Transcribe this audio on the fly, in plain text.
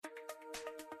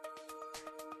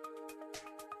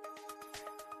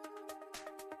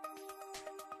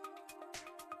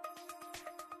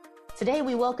Today,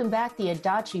 we welcome back the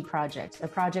Adachi Project, a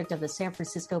project of the San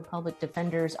Francisco Public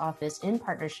Defender's Office in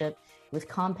partnership with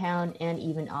Compound and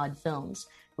Even Odd Films,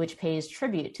 which pays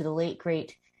tribute to the late,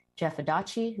 great Jeff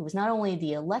Adachi, who was not only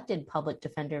the elected public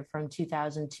defender from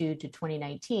 2002 to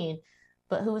 2019,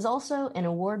 but who was also an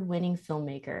award-winning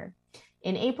filmmaker.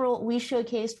 In April, we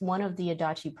showcased one of the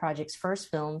Adachi Project's first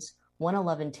films,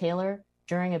 111 Taylor,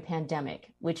 during a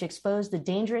pandemic, which exposed the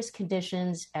dangerous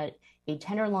conditions at a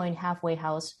Tenderloin halfway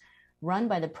house run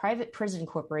by the private prison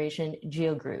corporation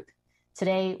Geo Group.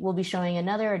 Today, we'll be showing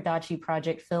another Adachi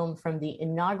Project film from the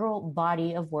inaugural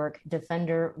body of work,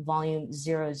 Defender Volume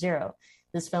 00.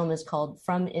 This film is called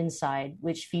From Inside,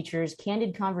 which features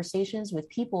candid conversations with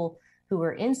people who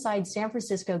were inside San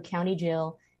Francisco County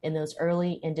Jail in those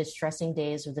early and distressing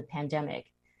days of the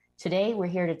pandemic. Today, we're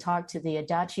here to talk to the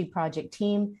Adachi Project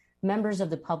team, members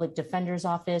of the Public Defender's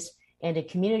Office, and a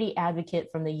community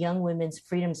advocate from the Young Women's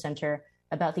Freedom Center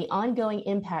about the ongoing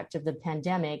impact of the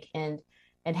pandemic and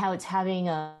how it's having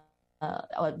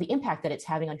the impact that it's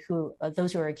having on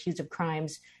those who are accused of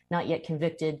crimes not yet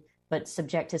convicted, but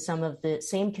subject to some of the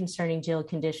same concerning jail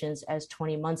conditions as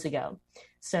 20 months ago.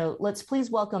 So let's please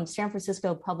welcome San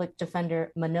Francisco Public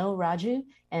Defender Mano Raju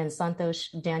and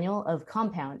Santosh Daniel of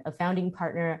Compound, a founding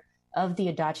partner of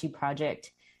the Adachi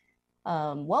Project.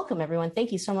 Welcome, everyone.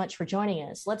 Thank you so much for joining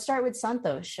us. Let's start with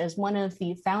Santosh. As one of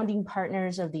the founding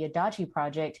partners of the Adachi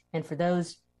Project, and for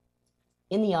those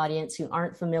in the audience who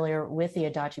aren't familiar with the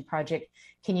Adachi Project,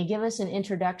 can you give us an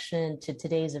introduction to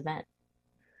today's event?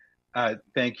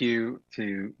 Thank you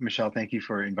to Michelle. Thank you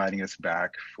for inviting us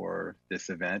back for this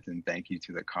event, and thank you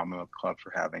to the Commonwealth Club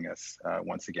for having us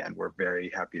once again. We're very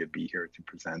happy to be here to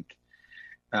present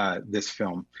this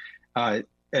film.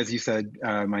 As you said,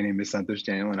 my name is Santosh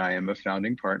Daniel, and I am a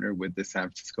founding partner with the San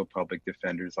Francisco Public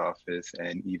Defender's Office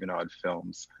and Even Odd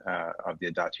Films of the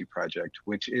Adachi Project,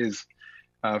 which is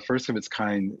first of its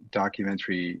kind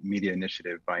documentary media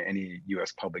initiative by any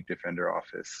U.S. Public Defender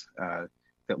Office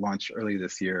that launched early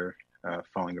this year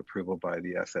following approval by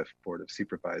the SF Board of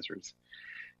Supervisors.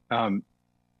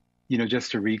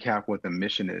 Just to recap what the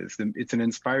mission is, it's an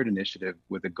inspired initiative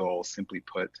with a goal, simply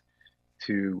put,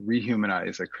 to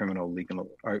rehumanize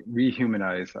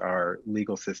our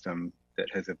legal system that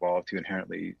has evolved to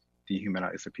inherently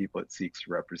dehumanize the people it seeks to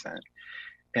represent.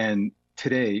 And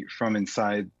today, from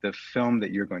inside the film that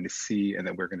you're going to see and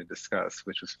that we're going to discuss,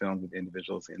 which was filmed with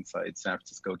individuals inside San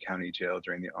Francisco County Jail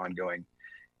during the ongoing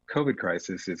COVID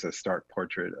crisis, is a stark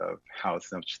portrait of how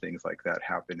such things like that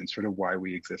happen and sort of why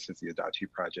we exist as the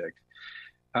Adachi Project.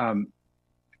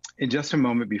 In just a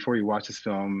moment, before you watch this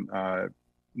film,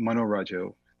 Mano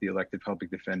Raju, the elected public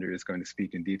defender, is going to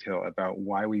speak in detail about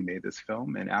why we made this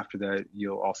film. And after that,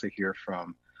 you'll also hear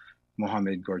from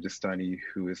Mohammed Gorjestani,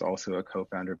 who is also a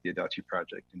co-founder of the Adachi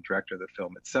Project and director of the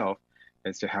film itself,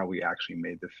 as to how we actually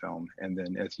made the film. And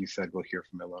then, as you said, we'll hear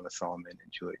from Ilona Solomon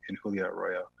and Julia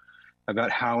Arroyo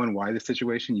about how and why the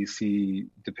situation you see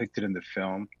depicted in the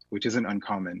film, which isn't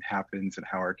uncommon, happens and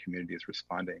how our community is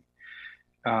responding.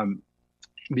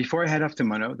 Before I head off to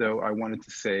Mano, though, I wanted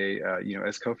to say,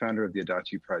 as co-founder of the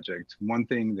Adachi Project, one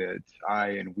thing that I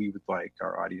and we would like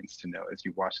our audience to know as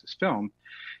you watch this film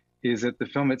is that the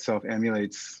film itself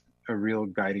emulates a real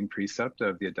guiding precept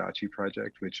of the Adachi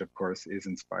Project, which of course is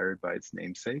inspired by its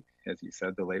namesake, as you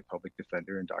said, the late public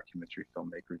defender and documentary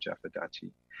filmmaker, Jeff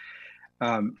Adachi.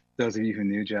 Those of you who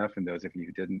knew Jeff and those of you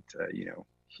who didn't,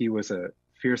 he was a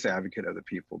fierce advocate of the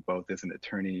people, both as an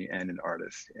attorney and an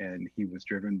artist. And he was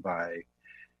driven by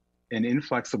an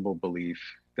inflexible belief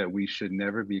that we should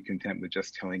never be content with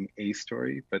just telling a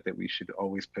story, but that we should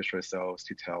always push ourselves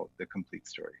to tell the complete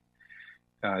story.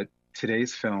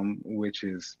 Today's film, which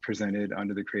is presented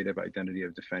under the creative identity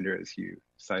of Defender, as you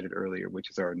cited earlier, which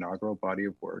is our inaugural body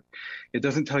of work, it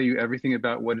doesn't tell you everything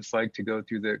about what it's like to go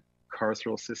through the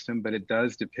carceral system, but it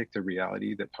does depict a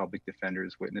reality that public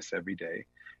defenders witness every day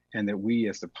and that we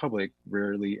as the public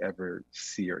rarely ever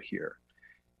see or hear.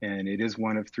 And it is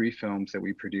one of 3 films that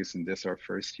we produce in this, our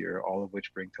first year, all of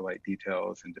which bring to light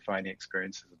details and defining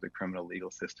experiences of the criminal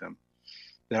legal system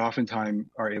that oftentimes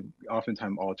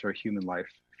alter human life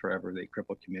forever. They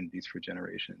cripple communities for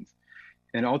generations.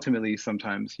 And ultimately,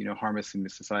 sometimes, harm us in the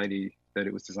society that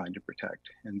it was designed to protect.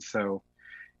 And so,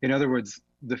 in other words,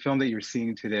 the film that you're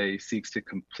seeing today seeks to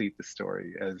complete the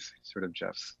story as sort of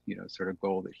Jeff's, sort of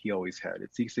goal that he always had.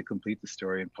 It seeks to complete the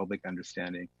story and public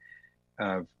understanding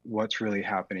of what's really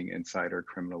happening inside our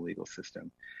criminal legal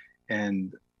system.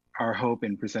 And our hope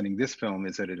in presenting this film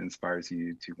is that it inspires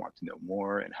you to want to know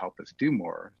more and help us do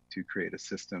more to create a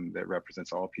system that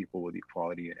represents all people with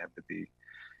equality and empathy,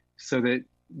 so that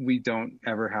we don't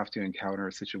ever have to encounter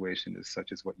a situation as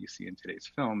such as what you see in today's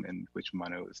film, and which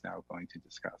Mano is now going to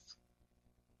discuss.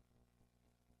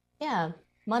 Yeah,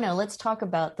 Mano, let's talk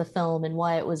about the film and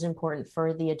why it was important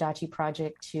for the Adachi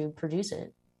Project to produce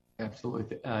it.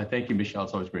 Absolutely. Thank you, Michelle.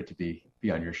 It's always great to be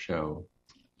on your show.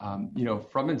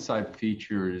 From Inside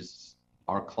features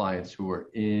our clients who were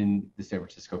in the San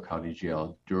Francisco County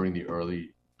Jail during the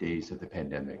early days of the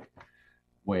pandemic,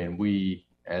 when we,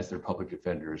 as their public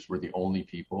defenders, were the only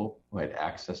people who had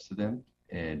access to them,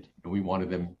 and we wanted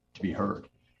them to be heard.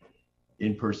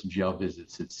 In-person jail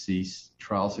visits had ceased,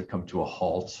 trials had come to a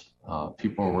halt,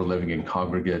 people were living in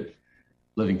congregate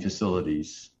living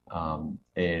facilities,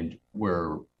 and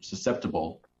were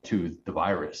susceptible to the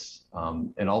virus.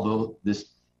 And although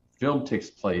this film takes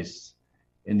place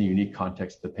in the unique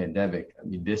context of the pandemic, I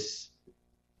mean, this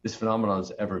phenomenon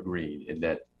is evergreen in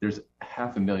that there's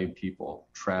 500,000 people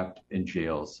trapped in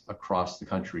jails across the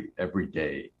country every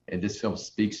day. And this film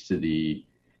speaks to the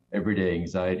everyday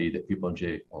anxiety that people in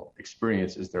jail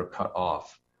experience as they're cut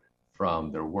off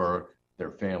from their work,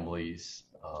 their families,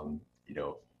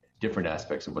 different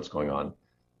aspects of what's going on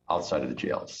outside of the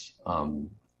jails.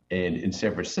 And in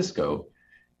San Francisco,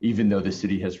 even though the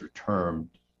city has returned,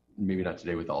 maybe not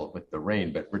today with the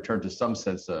rain, but returned to some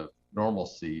sense of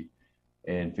normalcy,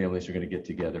 and families are going to get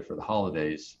together for the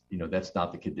holidays, that's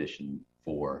not the condition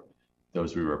for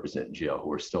those we represent in jail,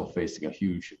 who are still facing a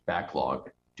huge backlog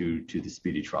due to the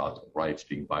speedy trial rights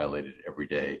being violated every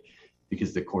day,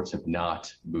 because the courts have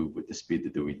not moved with the speed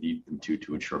that we need them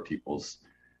to ensure people's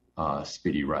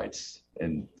speedy rights.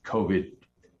 And COVID,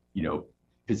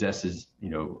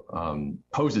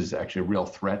 poses actually a real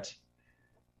threat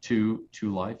to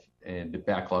life, and the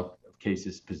backlog of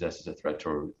cases possesses a threat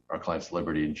to our clients'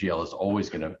 liberty, and jail is always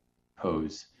going to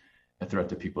pose a threat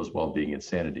to people's well-being and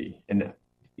sanity. And,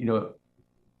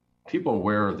 people are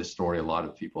aware of the story, a lot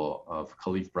of people, of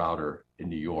Kalief Browder in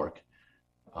New York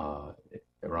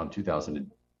around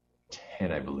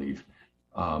 2010, I believe.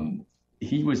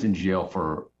 He was in jail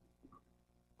for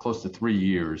close to 3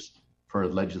 years for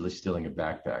allegedly stealing a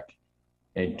backpack,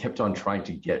 and kept on trying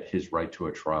to get his right to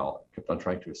a trial, kept on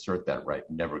trying to assert that right,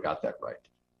 never got that right.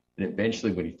 And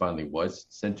eventually, when he finally was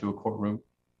sent to a courtroom,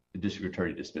 the district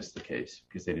attorney dismissed the case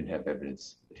because they didn't have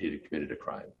evidence that he had committed a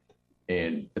crime.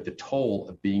 But the toll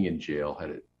of being in jail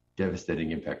had a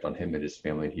devastating impact on him and his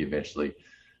family, and he eventually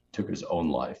took his own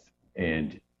life.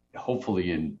 And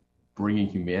hopefully, in bringing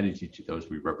humanity to those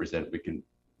we represent,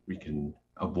 we can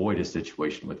avoid a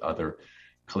situation with other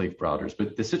Kalief Browders.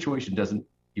 But the situation doesn't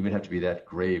even have to be that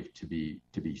grave to be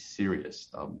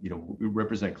serious. We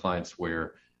represent clients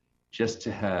where just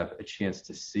to have a chance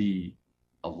to see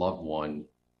a loved one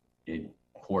in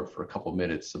court for a couple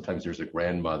minutes, sometimes there's a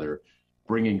grandmother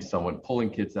pulling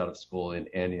kids out of school in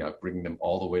Antioch, bringing them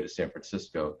all the way to San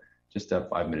Francisco, just to have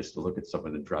 5 minutes to look at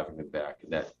someone and driving them back.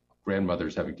 And that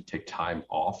grandmother's having to take time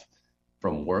off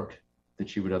from work that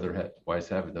she would otherwise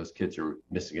have, and those kids are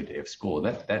missing a day of school.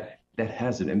 And that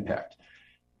has an impact.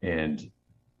 And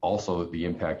also the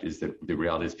impact is that the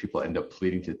reality is people end up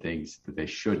pleading to things that they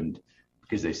shouldn't,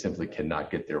 because they simply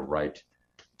cannot get their right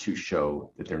to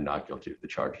show that they're not guilty of the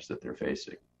charges that they're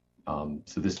facing.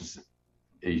 So this is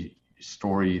a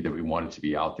story that we wanted to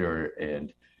be out there.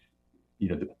 And,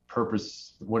 the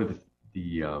purpose, one of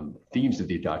the themes of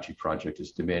the Adachi Project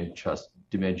is demand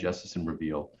justice and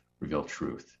reveal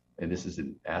truth. And this is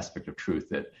an aspect of truth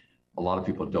that a lot of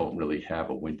people don't really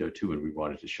have a window to, and we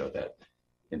wanted to show that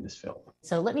in this film.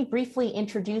 So let me briefly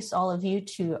introduce all of you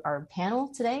to our panel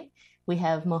today. We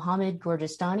have Mohammad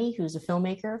Gorjestani, who's a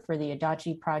filmmaker for the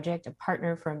Adachi Project, a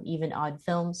partner from Even Odd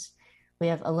Films. We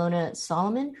have Alona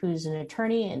Solomon, who's an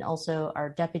attorney and also our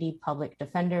deputy public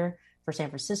defender for San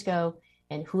Francisco,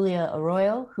 and Julia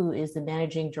Arroyo, who is the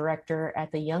managing director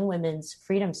at the Young Women's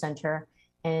Freedom Center,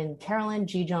 and Carolyn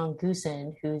Jijong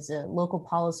Goosen, who's a local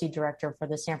policy director for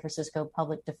the San Francisco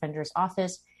Public Defender's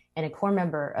Office and a core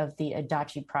member of the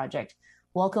Adachi Project.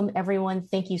 Welcome, everyone.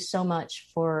 Thank you so much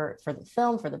for the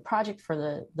film, for the project, for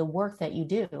the work that you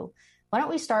do. Why don't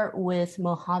we start with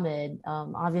Mohammad?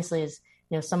 Obviously, as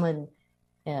someone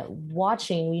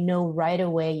watching, we know right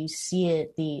away, you see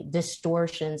it, the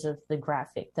distortions of the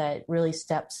graphic that really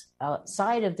steps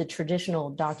outside of the traditional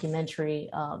documentary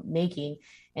making.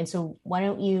 And so why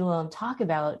don't you talk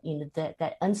about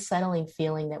that unsettling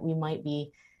feeling that we might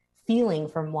be feeling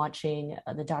from watching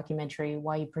the documentary,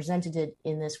 why you presented it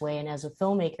in this way, and as a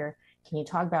filmmaker, can you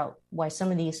talk about why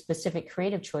some of these specific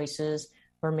creative choices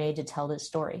were made to tell this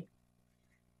story?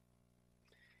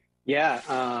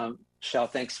 Yeah, Shel,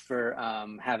 thanks for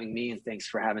having me, and thanks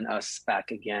for having us back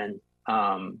again.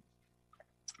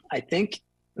 I think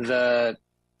the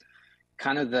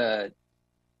kind of the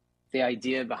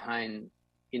idea behind,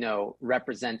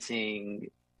 representing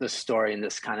the story in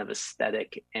this kind of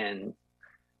aesthetic and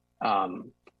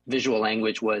visual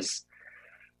language was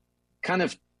kind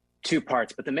of two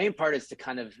parts, but the main part is to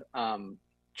kind of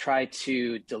try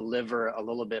to deliver a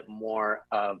little bit more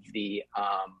of the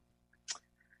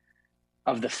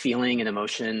feeling and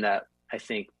emotion that I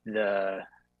think the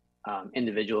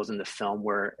individuals in the film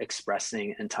were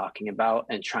expressing and talking about,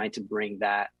 and trying to bring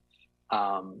that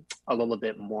a little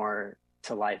bit more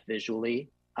to life visually.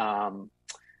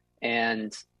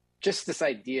 And just this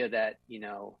idea that,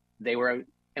 they were,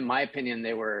 in my opinion,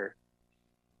 they were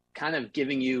kind of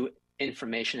giving you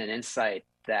information and insight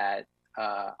that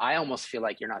I almost feel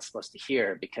like you're not supposed to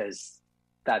hear, because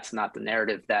that's not the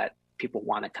narrative that people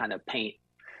want to kind of paint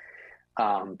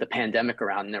the pandemic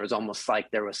around. And there was almost like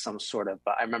there was some sort of,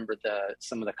 I remember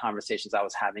some of the conversations I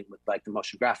was having with like the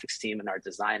motion graphics team and our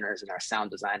designers and our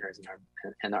sound designers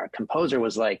and our composer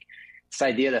was like this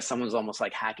idea that someone's almost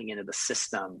like hacking into the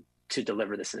system to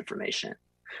deliver this information.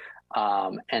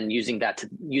 And using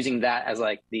that as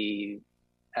like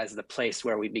as the place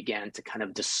where we began to kind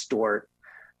of distort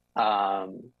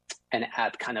and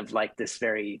add kind of like this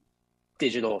very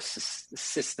digital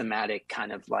systematic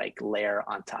kind of like layer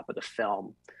on top of the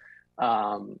film.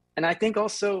 And I think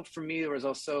also for me, there was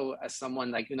also, as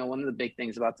someone like, one of the big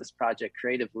things about this project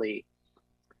creatively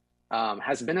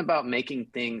has been about making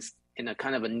things in a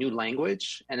kind of a new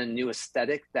language and a new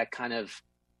aesthetic that kind of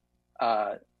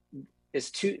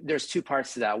there's two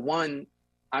parts to that. One,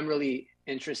 I'm really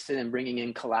interested in bringing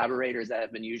in collaborators that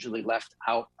have been usually left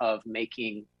out of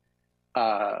making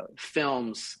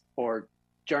films or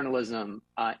journalism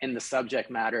in the subject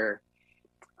matter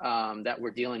that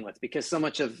we're dealing with, because so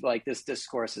much of like this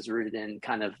discourse is rooted in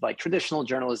kind of like traditional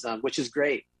journalism, which is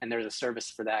great, and there's a service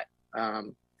for that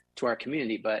to our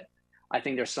community. But I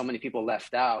think there's so many people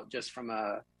left out, just from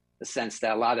the sense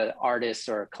that a lot of artists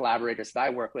or collaborators that I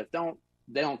work with don't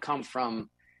come from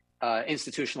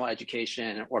institutional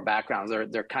education or backgrounds.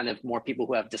 They're kind of more people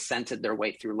who have dissented their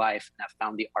way through life and have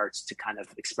found the arts to kind of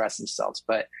express themselves.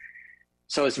 But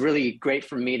so it's really great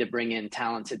for me to bring in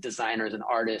talented designers and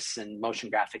artists and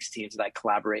motion graphics teams that I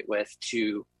collaborate with,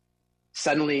 to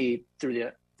suddenly,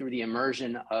 through the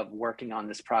immersion of working on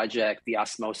this project, the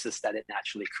osmosis that it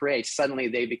naturally creates, suddenly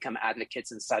they become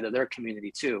advocates inside of their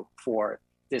community too for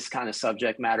this kind of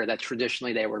subject matter that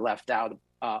traditionally they were left out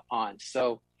on.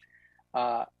 So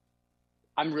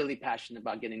I'm really passionate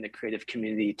about getting the creative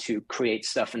community to create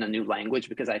stuff in a new language,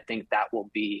 because I think that will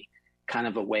be kind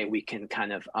of a way we can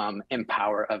kind of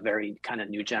empower a very kind of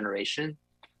new generation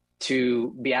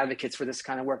to be advocates for this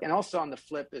kind of work. And also on the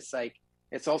flip,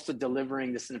 it's also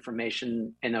delivering this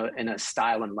information in a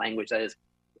style and language that is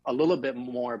a little bit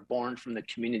more born from the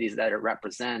communities that it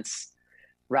represents,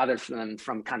 rather than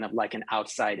from kind of like an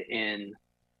outside in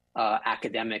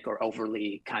academic or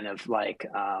overly kind of like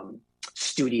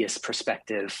studious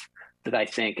perspective that I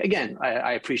think, again,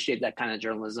 I appreciate that kind of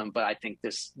journalism, but I think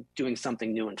this doing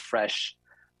something new and fresh,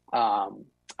 I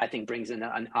think brings in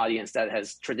an audience that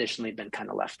has traditionally been kind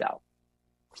of left out.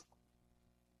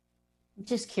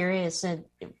 Just curious,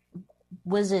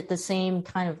 was it the same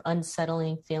kind of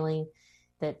unsettling feeling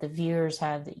that the viewers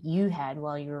had that you had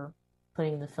while you were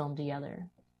putting the film together?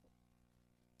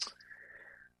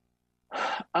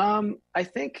 I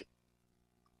think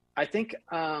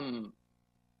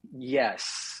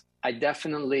yes. I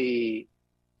definitely,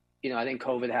 I think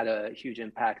COVID had a huge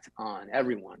impact on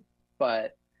everyone,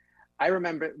 but I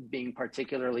remember being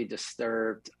particularly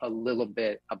disturbed a little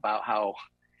bit about how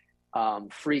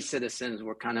free citizens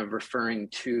were kind of referring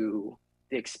to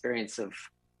the experience of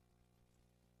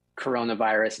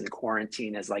coronavirus and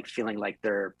quarantine as like feeling like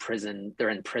they're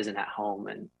in prison at home.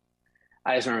 And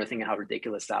I just remember thinking how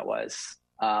ridiculous that was.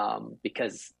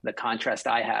 Because the contrast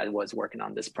I had was working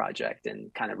on this project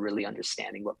and kind of really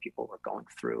understanding what people were going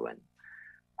through.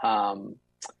 And,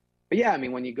 but yeah, I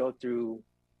mean, when you go through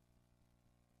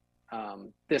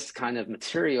this kind of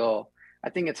material,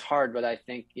 I think it's hard, but I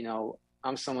think,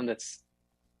 I'm someone that's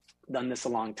done this a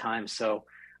long time. So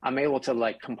I'm able to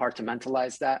like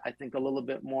compartmentalize that, I think, a little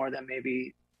bit more than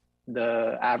maybe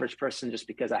the average person, just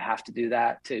because I have to do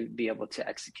that to be able to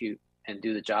execute and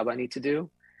do the job I need to do.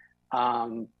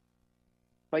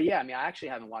 But yeah, I mean, I actually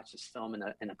haven't watched this film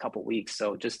in a couple weeks.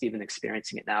 So just even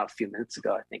experiencing it now a few minutes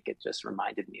ago, I think it just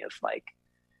reminded me of like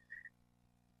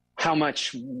how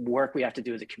much work we have to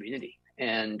do as a community,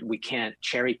 and we can't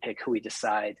cherry pick who we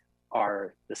decide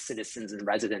are the citizens and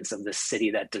residents of this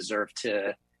city that deserve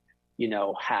to,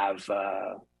 have,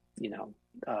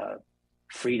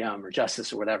 freedom or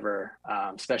justice or whatever,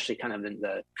 especially kind of in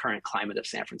the current climate of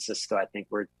San Francisco. I think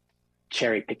we're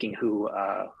cherry picking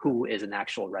who is an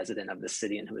actual resident of the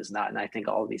city and who is not. And I think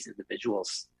all of these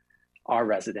individuals are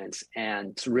residents,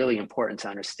 and it's really important to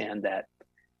understand that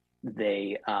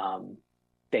they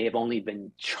have only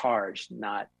been charged,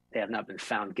 they have not been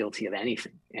found guilty of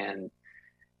anything. And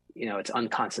it's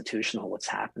unconstitutional what's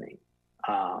happening.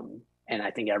 And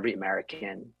I think every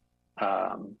American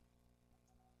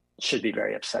should be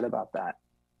very upset about that.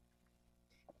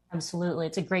 Absolutely.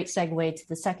 It's a great segue to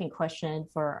the second question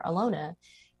for Alona.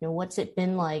 What's it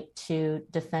been like to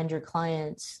defend your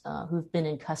clients who've been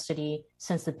in custody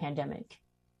since the pandemic?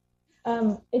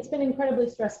 It's been incredibly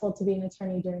stressful to be an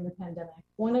attorney during the pandemic.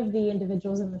 One of the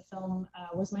individuals in the film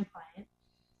was my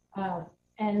client.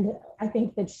 And I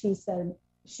think that she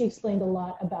explained a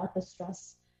lot about the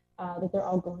stress that they're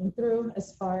all going through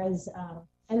as far as,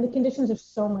 and the conditions are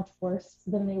so much worse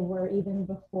than they were even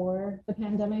before the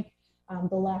pandemic.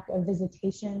 The lack of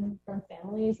visitation from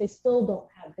families, they still don't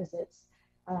have visits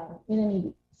in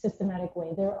any systematic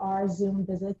way. There are Zoom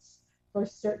visits for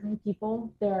certain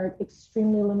people. There are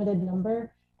extremely limited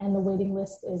number, and the waiting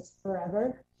list is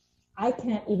forever. I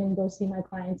can't even go see my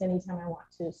clients anytime I want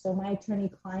to. So my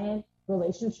attorney-client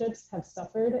relationships have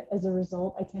suffered as a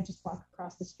result. I can't just walk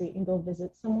across the street and go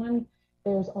visit someone.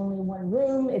 There's only one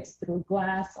room. It's through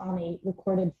glass on a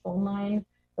recorded phone line,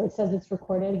 or it says it's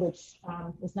recorded, which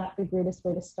is not the greatest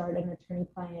way to start an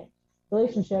attorney-client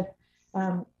relationship.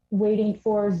 Waiting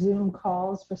for Zoom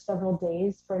calls for several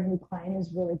days for a new client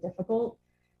is really difficult.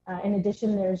 In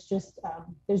addition, there's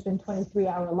been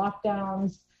 23-hour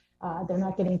lockdowns. They're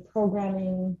not getting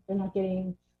programming. They're not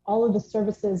getting all of the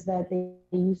services that they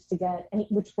used to get,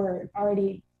 which were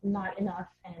already not enough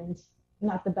and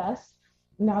not the best.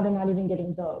 Now they're not even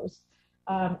getting those.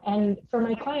 And for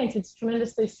my clients, it's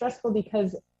tremendously stressful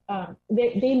because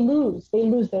they lose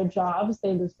their jobs,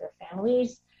 they lose their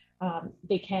families.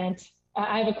 They can't.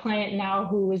 I have a client now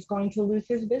who is going to lose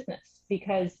his business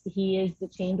because he is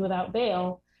detained without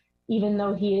bail, even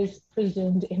though he is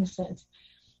presumed innocent,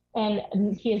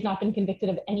 and he has not been convicted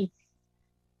of anything.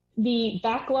 The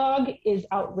backlog is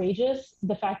outrageous.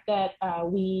 The fact that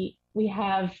we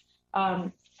have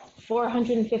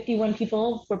 451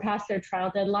 people were past their trial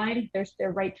deadline.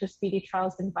 Their right to a speedy trial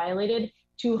has been violated.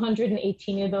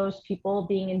 218 of those people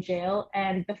being in jail,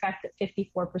 and the fact that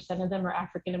 54% of them are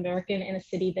African American in a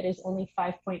city that is only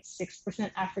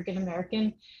 5.6% African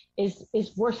American is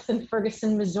worse than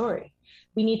Ferguson, Missouri.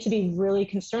 We need to be really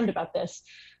concerned about this.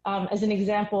 As an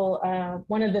example,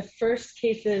 one of the first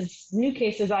new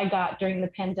cases I got during the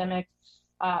pandemic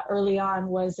early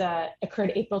on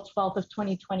occurred April 12th of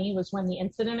 2020 was when the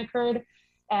incident occurred.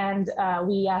 And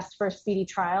we asked for a speedy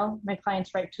trial. My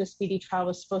client's right to a speedy trial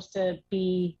was supposed to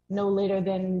be no later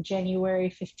than January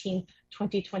 15th,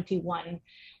 2021.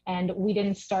 And we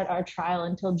didn't start our trial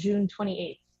until June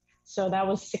 28th. So that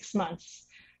was 6 months.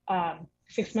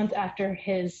 6 months after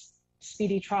his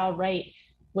speedy trial right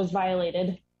was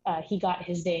violated, he got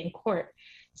his day in court.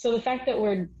 So the fact that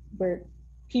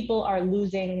people are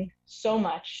losing so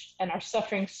much and are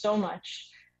suffering so much,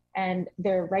 and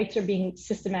their rights are being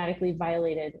systematically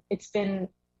violated, it's been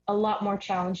a lot more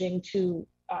challenging to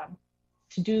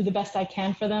do the best I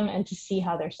can for them and to see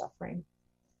how they're suffering.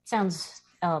 Sounds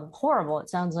horrible. It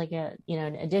sounds like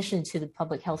in addition to the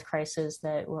public health crisis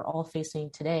that we're all facing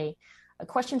today. A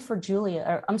question for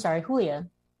Julia.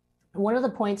 One of the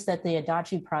points that the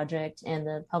Adachi Project and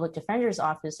the Public Defender's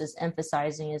Office is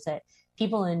emphasizing is that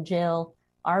people in jail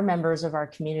are members of our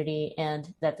community,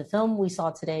 and that the film we saw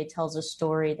today tells a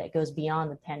story that goes beyond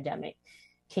the pandemic.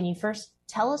 Can you first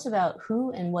tell us about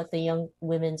who and what the Young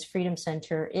Women's Freedom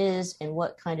Center is, and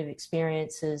what kind of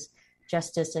experiences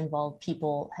justice-involved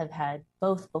people have had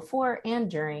both before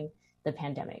and during the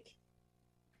pandemic?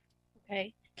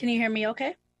 Okay. Can you hear me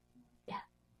okay? Yeah.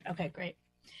 Okay, great.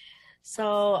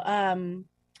 So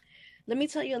let me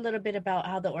tell you a little bit about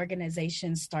how the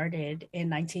organization started in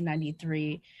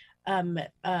 1993.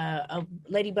 A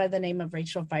lady by the name of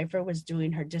Rachel Pfeiffer was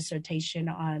doing her dissertation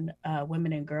on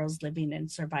women and girls living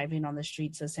and surviving on the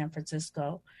streets of San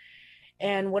Francisco.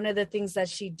 And one of the things that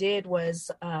she did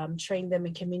was train them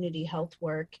in community health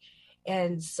work.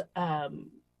 And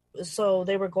so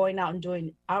they were going out and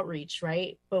doing outreach,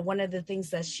 right? But one of the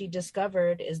things that she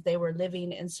discovered is they were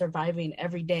living and surviving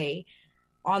every day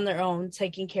on their own,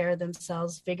 taking care of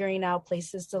themselves, figuring out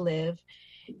places to live.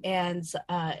 And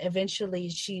eventually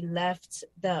she left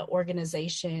the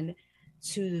organization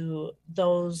to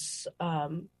those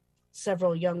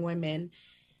several young women.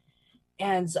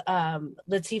 And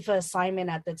Latifah Simon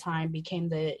at the time became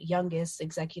the youngest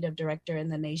executive director in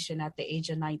the nation at the age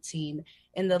of 19.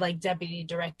 and the like deputy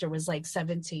director was like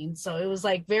 17. So it was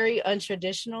like very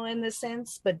untraditional in the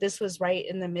sense, but this was right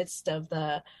in the midst of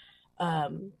the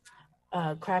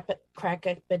crack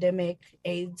epidemic,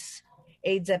 AIDS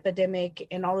epidemic,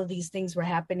 and all of these things were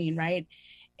happening, right?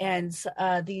 And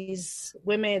these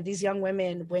young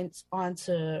women went on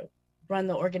to run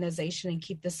the organization and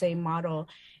keep the same model.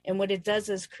 And what it does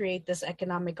is create this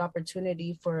economic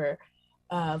opportunity for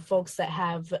folks that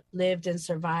have lived and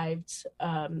survived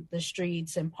the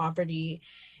streets and poverty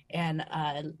and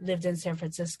lived in San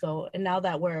Francisco. And now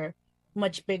that we're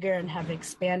much bigger and have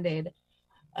expanded,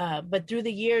 but through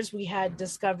the years, we had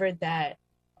discovered that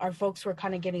our folks were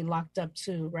kind of getting locked up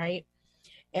too, right?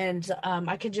 And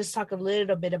I could just talk a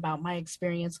little bit about my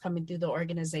experience coming through the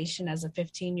organization as a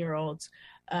 15-year-old,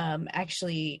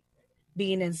 actually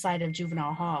being inside of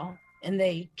juvenile hall. And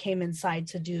they came inside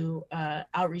to do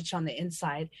outreach on the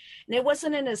inside. And it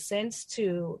wasn't in a sense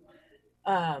to,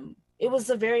 it was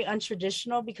a very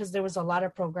untraditional because there was a lot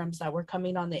of programs that were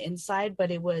coming on the inside,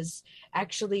 but it was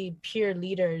actually peer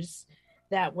leaders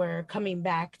that were coming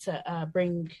back to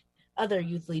bring other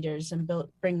youth leaders and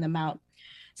bring them out.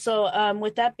 So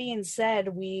with that being said,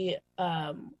 we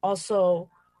also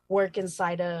work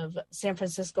inside of San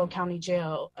Francisco County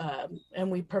Jail, and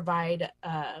we provide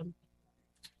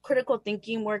critical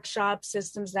thinking workshops,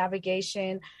 systems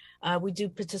navigation. We do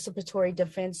participatory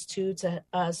defense too to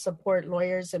support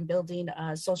lawyers in building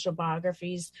social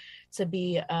biographies to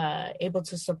be able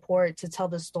to support, to tell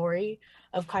the story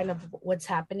of kind of what's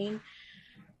happening.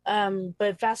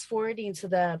 But fast forwarding to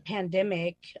the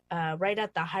pandemic, right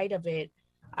at the height of it,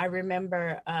 I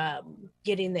remember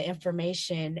getting the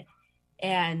information,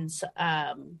 and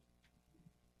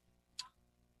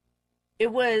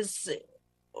it was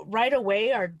right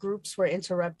away our groups were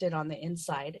interrupted on the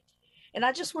inside. And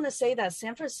I just want to say that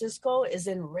San Francisco is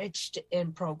enriched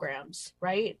in programs,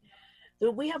 right?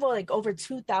 We have like over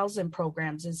 2,000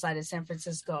 programs inside of San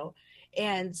Francisco.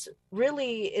 And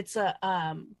really it's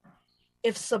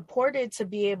if supported to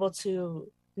be able to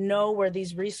know where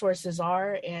these resources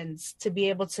are and to be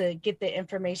able to get the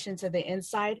information to the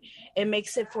inside, it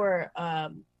makes it for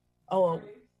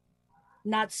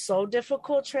not so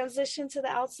difficult transition to the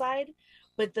outside.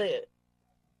 But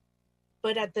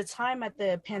at the time at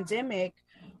the pandemic,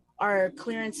 our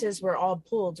clearances were all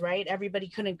pulled, right?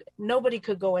 Nobody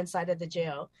could go inside of the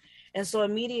jail. And so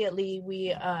immediately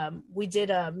we did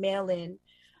a mail-in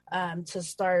to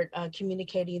start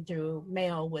communicating through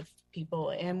mail with people.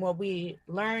 And what we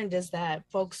learned is that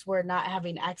folks were not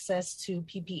having access to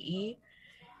PPE.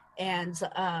 And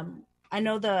I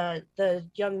know the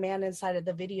young man inside of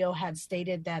the video had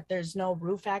stated that there's no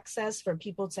roof access for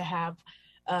people to have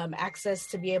access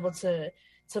to be able to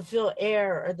feel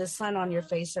air or the sun on your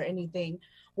face or anything.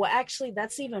 Well, actually,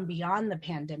 that's even beyond the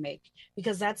pandemic,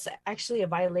 because that's actually a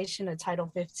violation of Title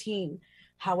 15.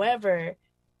 However,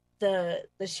 the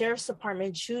sheriff's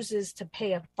department chooses to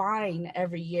pay a fine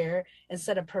every year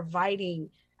instead of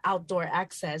providing outdoor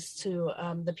access to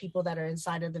the people that are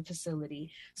inside of the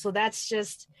facility. So that's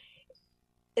just,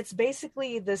 it's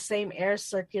basically the same air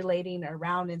circulating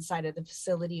around inside of the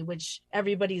facility, which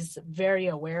everybody's very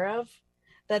aware of,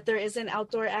 that there isn't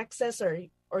outdoor access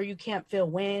or you can't feel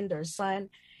wind or sun.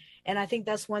 And I think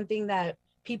that's one thing that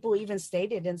people even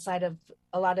stated inside of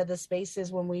a lot of the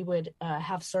spaces when we would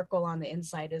have circle on the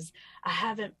inside is, I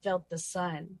haven't felt the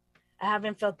sun. I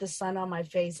haven't felt the sun on my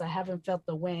face. I haven't felt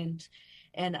the wind.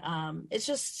 And it's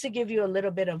just to give you a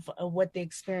little bit of what the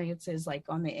experience is like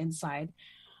on the inside.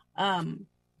 And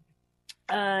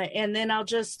then I'll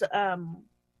just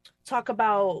talk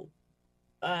about,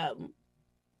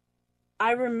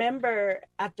 I remember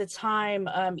at the time,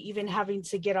 even having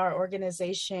to get our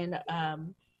organization,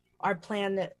 our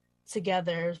plan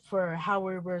together for how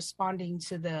we were responding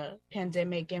to the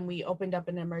pandemic. And we opened up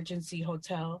an emergency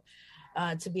hotel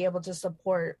to be able to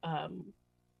support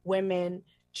women,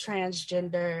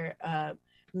 transgender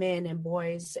men and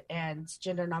boys, and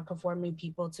gender nonconforming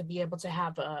people to be able to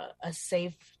have a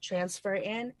safe transfer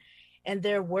in. And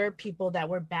there were people that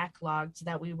were backlogged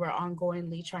that we were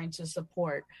ongoingly trying to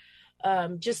support.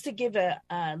 Just to give a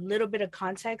little bit of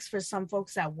context for some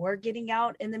folks that were getting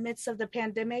out in the midst of the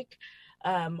pandemic,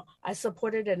 I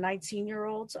supported a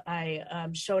 19-year-old. I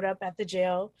showed up at the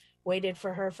jail, waited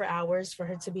for her for hours for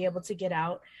her to be able to get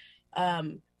out.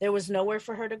 There was nowhere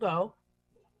for her to go.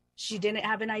 She didn't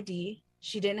have an ID.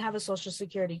 She didn't have a social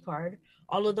security card.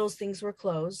 All of those things were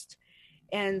closed.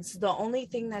 And the only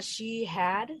thing that she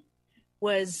had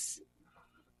was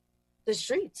the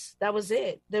streets. That was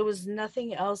it. There was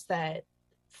nothing else that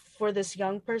for this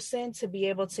young person to be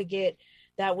able to get,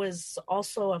 that was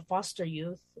also a foster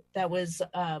youth, that was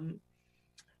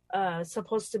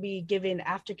supposed to be given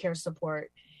aftercare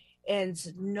support, and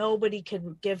nobody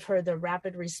could give her the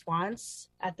rapid response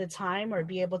at the time or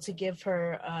be able to give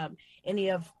her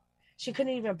she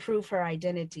couldn't even prove her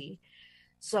identity.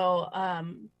 So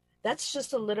that's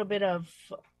just a little bit of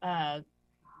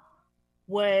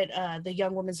what the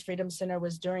Young Women's Freedom Center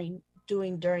was doing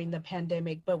during the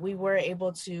pandemic, but we were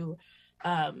able to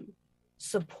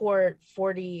support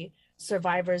 40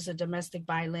 survivors of domestic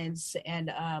violence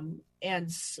and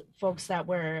folks that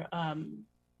were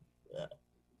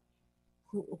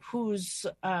who's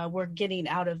were getting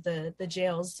out of the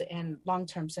jails and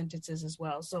long-term sentences as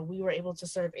well. So we were able to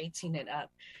serve 18 and up,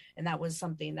 and that was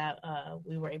something that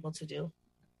we were able to do.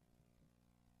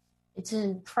 It's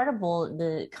incredible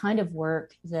the kind of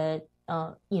work that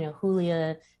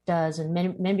Julia does, and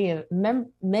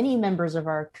many members of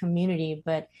our community.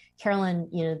 But Carolyn,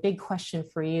 the big question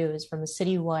for you is, from a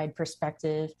citywide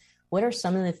perspective, what are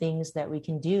some of the things that we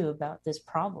can do about this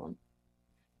problem?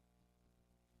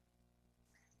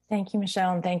 Thank you,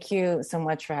 Michelle, and thank you so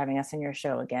much for having us in your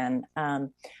show again.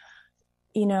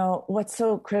 What's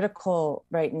so critical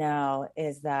right now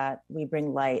is that we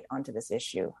bring light onto this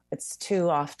issue. It's too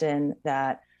often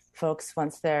that folks,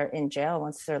 once they're in jail,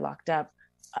 once they're locked up,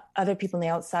 other people on the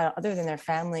outside, other than their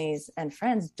families and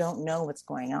friends, don't know what's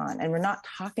going on. And we're not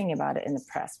talking about it in the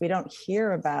press. We don't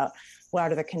hear about what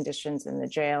are the conditions in the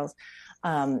jails,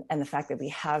 and the fact that we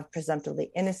have presumptively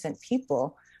innocent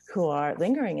people who are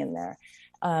lingering in there.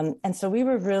 And so we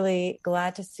were really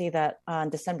glad to see that on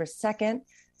December 2nd,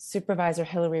 Supervisor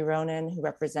Hillary Ronen, who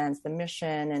represents the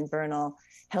Mission and Bernal,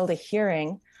 held a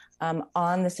hearing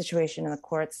on the situation in the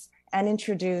courts and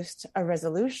introduced a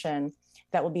resolution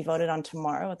that will be voted on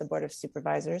tomorrow at the Board of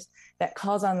Supervisors that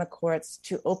calls on the courts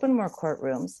to open more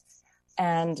courtrooms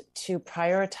and to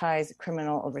prioritize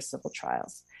criminal over civil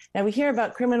trials. Now, we hear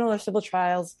about criminal or civil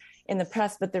trials in the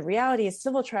press, but the reality is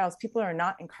civil trials, people are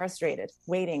not incarcerated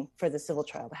waiting for the civil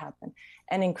trial to happen.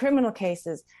 And in criminal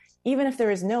cases, even if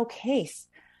there is no case,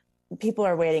 people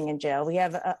are waiting in jail. We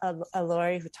have a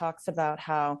lawyer who talks about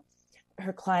how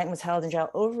her client was held in jail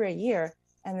over a year,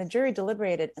 and the jury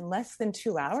deliberated in less than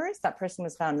 2 hours. That person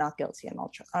was found not guilty on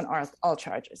all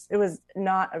charges. It was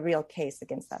not a real case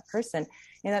against that person.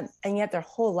 And yet their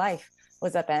whole life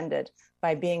was upended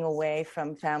by being away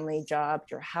from family, job,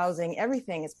 your housing.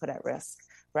 Everything is put at risk,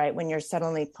 right? When you're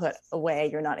suddenly put away,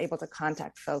 you're not able to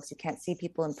contact folks. You can't see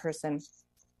people in person.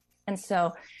 And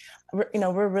so,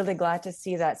 we're really glad to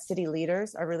see that city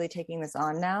leaders are really taking this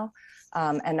on now,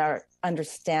 and are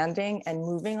understanding and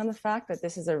moving on the fact that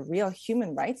this is a real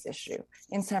human rights issue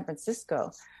in San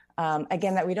Francisco.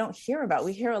 Again, that we don't hear about.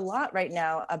 We hear a lot right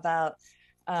now about,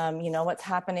 what's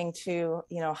happening to,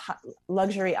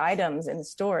 luxury items in the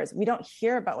stores. We don't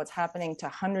hear about what's happening to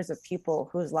hundreds of people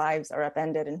whose lives are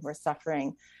upended and who are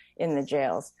suffering in the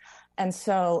jails. And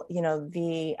so,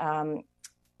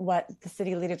 what the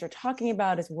city leaders are talking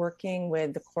about is working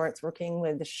with the courts, working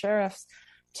with the sheriffs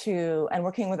and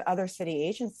working with other city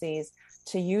agencies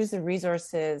to use the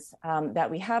resources that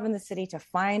we have in the city to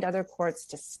find other courts,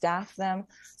 to staff them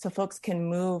so folks can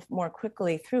move more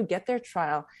quickly through, get their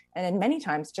trial, and then many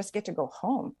times just get to go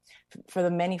home. For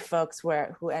the many folks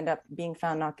who end up being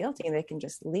found not guilty, and they can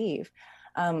just leave.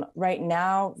 Right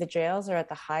now, the jails are at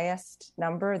the highest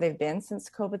number they've been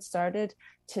since COVID started.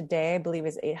 Today, I believe,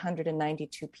 is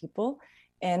 892 people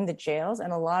in the jails.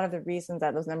 And a lot of the reasons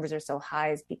that those numbers are so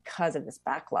high is because of this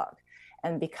backlog.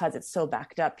 And because it's so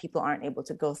backed up, people aren't able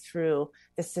to go through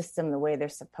the system the way they're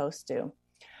supposed to.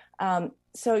 I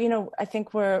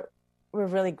think we're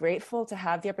really grateful to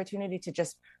have the opportunity to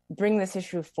just bring this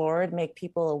issue forward, make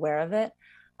people aware of it,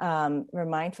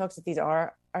 remind folks that these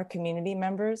are our community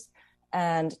members,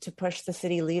 and to push the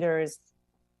city leaders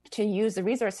to use the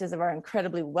resources of our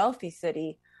incredibly wealthy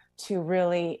city to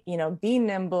really, be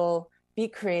nimble, be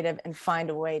creative, and find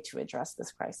a way to address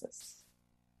this crisis.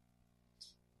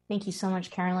 Thank you so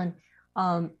much, Carolyn.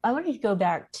 I wanted to go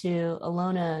back to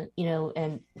Ilona,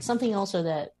 and something also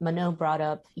that Mano brought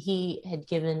up. He had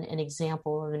given an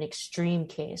example of an extreme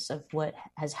case of what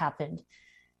has happened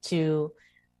to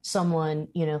someone,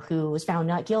 who was found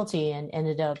not guilty and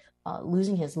ended up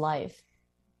losing his life.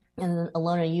 And then,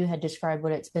 Ilona, you had described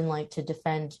what it's been like to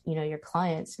defend, your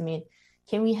clients. I mean,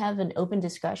 can we have an open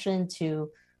discussion to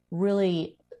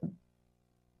really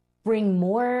bring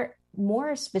more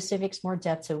specifics, more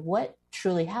depth to what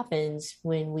truly happens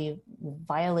when we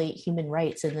violate human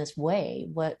rights in this way?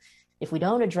 What if we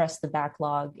don't address the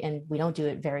backlog and we don't do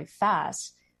it very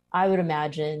fast? I would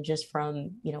imagine, just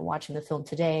from watching the film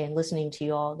today and listening to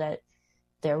you all, that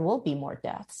there will be more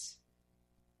deaths.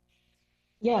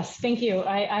 Yes, thank you.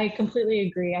 I completely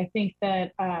agree. I think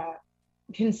that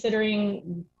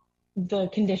considering the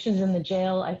conditions in the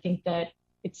jail, I think that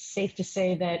it's safe to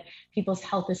say that people's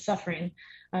health is suffering.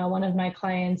 One of my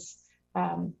clients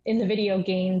in the video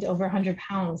gained over 100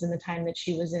 pounds in the time that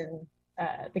she was in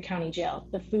the county jail.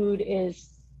 The food is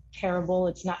terrible.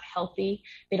 It's not healthy.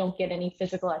 They don't get any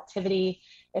physical activity.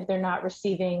 If they're not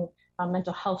receiving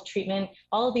mental health treatment,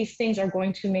 all of these things are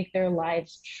going to make their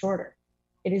lives shorter.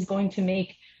 It is going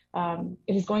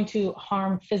to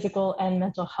harm physical and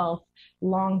mental health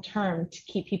long term to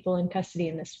keep people in custody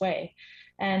in this way.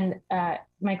 And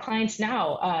my clients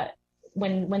now,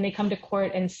 when they come to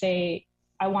court and say,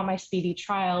 I want my speedy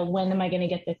trial, when am I going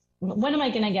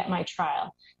to get my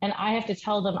trial? And I have to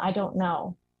tell them, I don't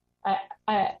know.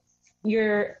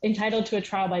 You're entitled to a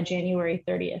trial by January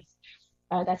 30th.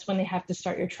 That's when they have to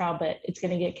start your trial, but it's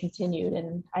going to get continued.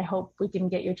 And I hope we can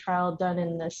get your trial done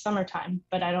in the summertime,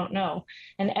 but I don't know.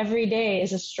 And every day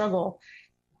is a struggle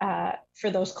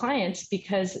for those clients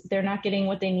because they're not getting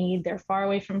what they need. They're far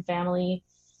away from family.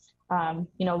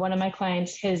 One of my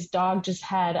clients, his dog just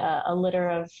had a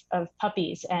litter of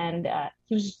puppies, and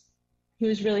he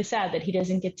was really sad that he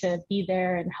doesn't get to be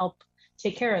there and help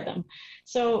take care of them.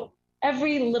 So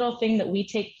every little thing that we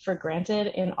take for granted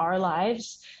in our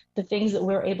lives, the things that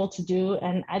we're able to do.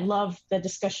 And I love the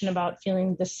discussion about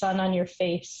feeling the sun on your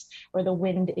face or the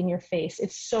wind in your face.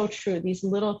 It's so true. These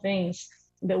little things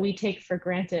that we take for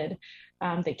granted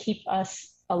that keep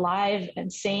us alive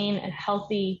and sane and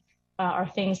healthy are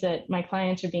things that my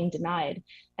clients are being denied.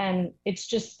 And it's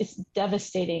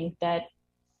devastating that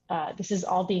this is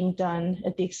all being done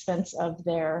at the expense of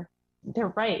their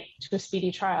right to a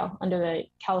speedy trial under the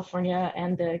California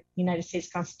and the United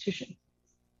States Constitution.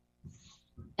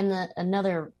 And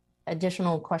another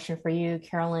additional question for you,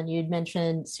 Carolyn, you'd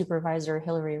mentioned Supervisor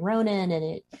Hillary Ronen, and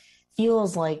it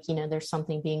feels like, there's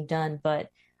something being done, but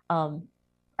are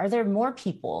there more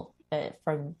people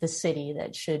from the city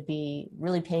that should be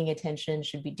really paying attention,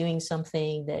 should be doing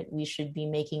something that we should be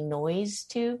making noise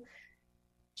to?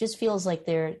 Just feels like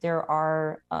there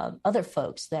are other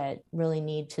folks that really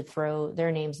need to throw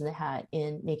their names in the hat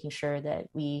in making sure that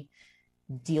we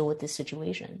deal with this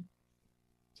situation.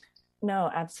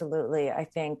 No, absolutely. I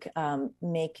think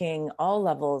making all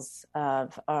levels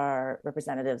of our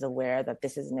representatives aware that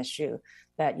this is an issue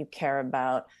that you care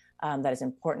about, that is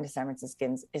important to San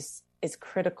Franciscans is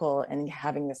critical in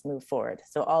having this move forward.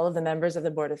 So all of the members of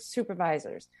the Board of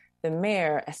Supervisors, the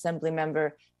mayor, Assembly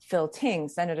Member Phil Ting,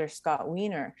 Senator Scott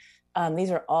Wiener,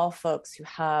 these are all folks who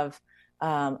have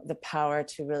the power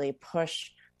to really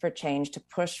push for change, to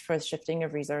push for the shifting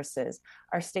of resources.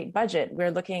 Our state budget,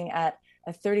 we're looking at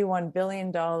a $31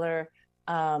 billion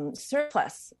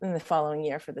surplus in the following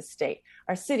year for the state.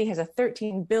 Our city has a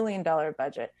 $13 billion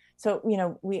budget. So,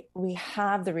 we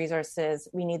have the resources,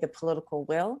 we need the political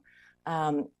will.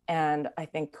 And I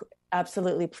think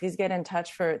absolutely, please get in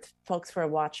touch for folks who are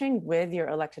watching with your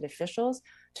elected officials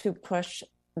to push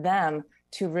them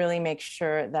to really make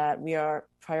sure that we are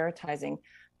prioritizing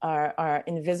our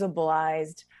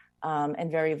invisibilized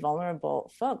and very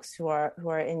vulnerable folks who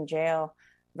are in jail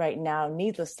right now,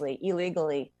 needlessly,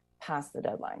 illegally, past the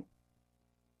deadline.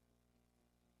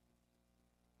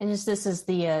 And this is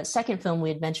the second film we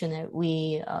had mentioned that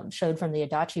we showed from the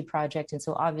Adachi Project. And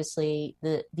so obviously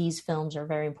these films are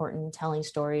very important in telling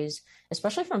stories,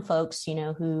 especially from folks,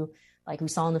 who, like we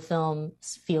saw in the film,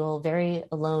 feel very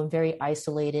alone, very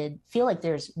isolated, feel like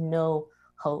there's no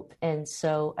hope. And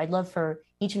so I'd love for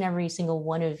each and every single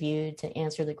one of you to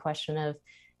answer the question of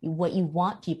what you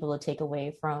want people to take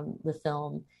away from the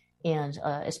film, and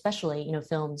especially,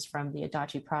 films from the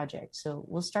Adachi Project. So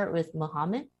we'll start with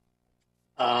Mohammed.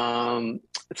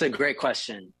 It's a great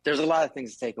question. There's a lot of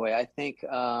things to take away. I think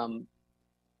as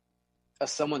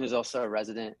someone who's also a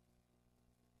resident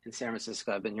in San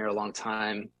Francisco, I've been here a long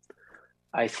time.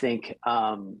 I think,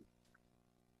 something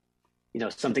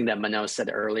that Manoj said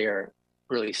earlier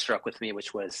really struck with me,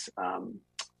 which was,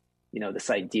 this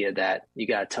idea that you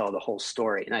got to tell the whole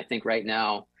story. And I think right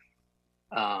now,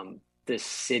 this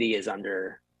city is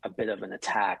under a bit of an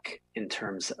attack in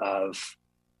terms of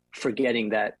forgetting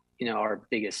that, our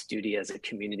biggest duty as a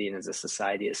community and as a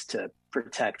society is to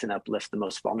protect and uplift the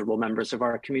most vulnerable members of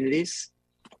our communities.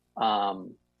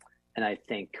 And I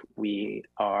think we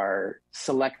are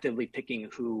selectively picking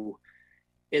who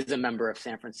is a member of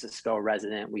San Francisco, a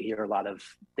resident. We hear a lot of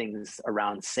things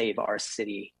around save our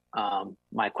city.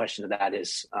 My question to that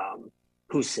is,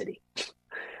 whose city?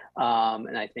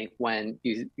 And I think when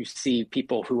you see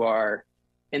people who are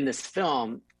in this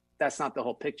film, that's not the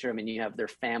whole picture. I mean, you have their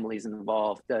families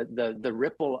involved. The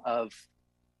ripple of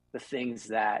the things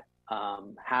that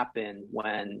happen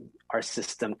when our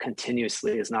system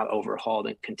continuously is not overhauled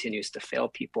and continues to fail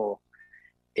people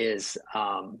is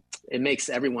it makes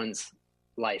everyone's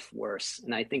life worse.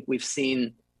 And I think we've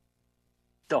seen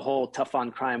the whole tough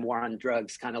on crime, war on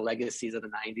drugs kind of legacies of the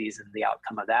 90s and the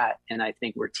outcome of that. And I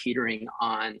think we're teetering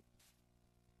on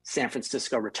San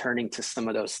Francisco returning to some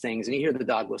of those things. And you hear the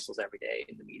dog whistles every day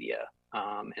in the media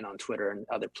and on Twitter and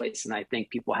other places. And I think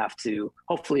people have to,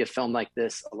 hopefully a film like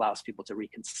this allows people to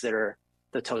reconsider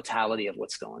the totality of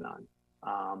what's going on.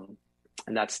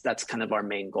 And that's kind of our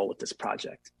main goal with this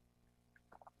project.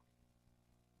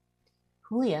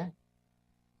 Julia.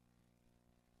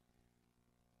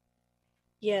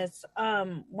 Yes.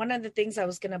 One of the things I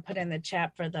was going to put in the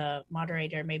chat for the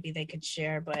moderator, maybe they could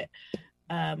share, but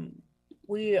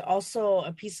we also,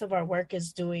 a piece of our work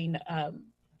is doing,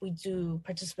 we do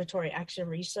participatory action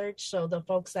research. So the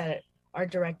folks that are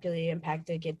directly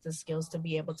impacted get the skills to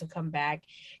be able to come back,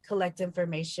 collect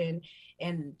information,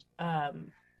 and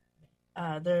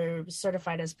they're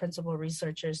certified as principal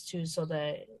researchers too. So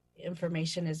the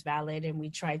information is valid, and we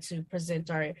try to present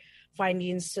our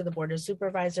findings to the board of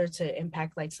supervisor to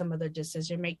impact like some of their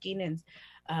decision making.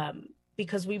 And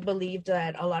because we believe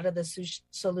that a lot of the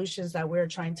solutions that we're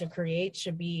trying to create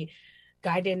should be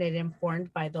guided and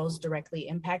informed by those directly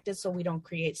impacted, so we don't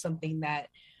create something that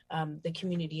the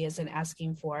community isn't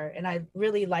asking for. And I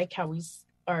really like how we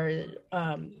are,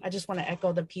 I just want to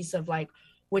echo the piece of like,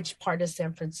 which part of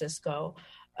San Francisco?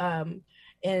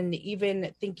 And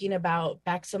even thinking about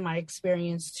back to my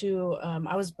experience too,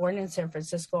 I was born in San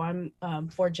Francisco. I'm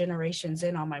 4 generations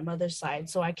in on my mother's side.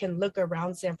 So I can look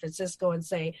around San Francisco and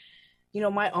say, you know,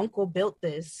 my uncle built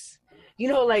this, you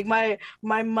know, like my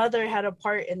mother had a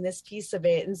part in this piece of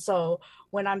it. And so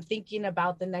when I'm thinking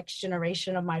about the next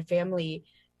generation of my family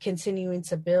continuing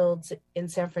to build in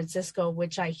San Francisco,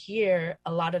 which I hear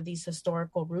a lot of these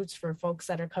historical roots for folks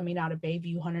that are coming out of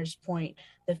Bayview, Hunters Point,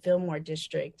 the Fillmore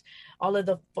district, all of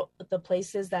the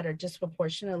places that are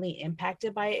disproportionately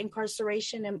impacted by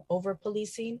incarceration and over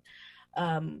policing.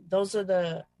 Those are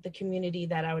the community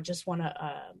that I would just want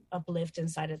to uplift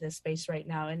inside of this space right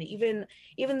now. And even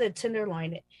the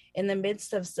Tenderloin, in the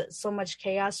midst of so much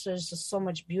chaos, there's just so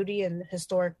much beauty and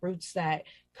historic roots that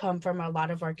come from a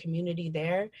lot of our community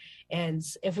there. And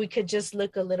if we could just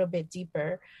look a little bit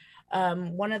deeper,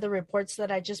 one of the reports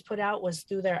that I just put out was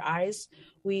Through Their Eyes.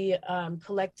 We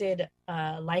collected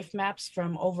life maps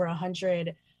from over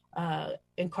 100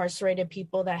 incarcerated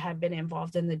people that have been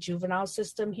involved in the juvenile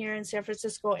system here in San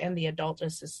Francisco and the adult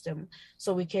system,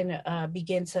 so we can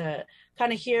begin to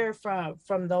kind of hear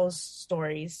from those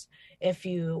stories if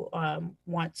you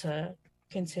want to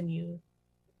continue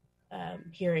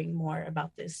hearing more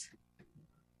about this.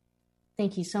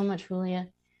 Thank you so much, Julia.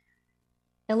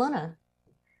 Ilona.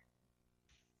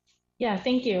 Yeah,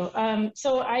 thank you.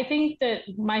 So I think that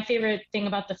my favorite thing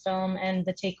about the film and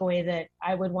the takeaway that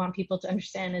I would want people to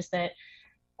understand is that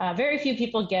very few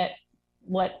people get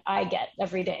what I get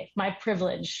every day, my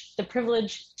privilege, the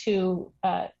privilege to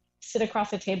sit across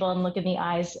the table and look in the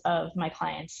eyes of my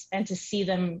clients and to see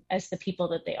them as the people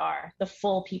that they are, the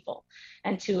full people,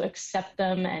 and to accept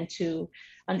them and to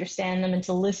understand them and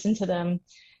to listen to them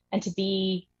and to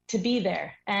be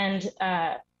there. And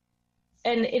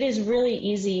it is really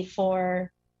easy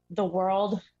for the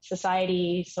world,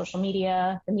 society, social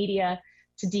media, the media,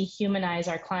 to dehumanize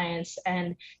our clients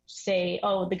and say,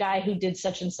 oh, the guy who did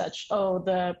such and such, oh,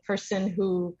 the person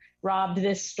who robbed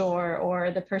this store,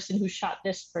 or the person who shot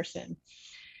this person.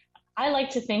 I like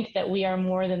to think that we are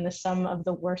more than the sum of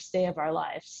the worst day of our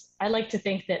lives. I like to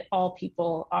think that all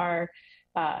people are,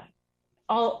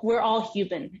 we're all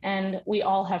human, and we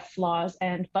all have flaws,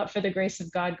 and but for the grace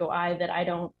of God go I, that I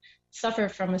don't suffer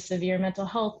from a severe mental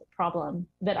health problem,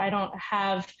 that I don't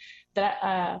have,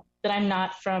 that I'm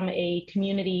not from a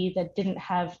community that didn't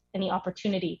have any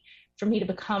opportunity for me to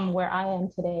become where I am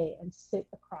today and sit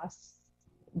across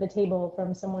the table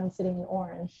from someone sitting in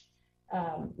orange,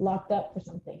 locked up for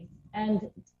something. And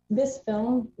this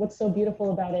film, what's so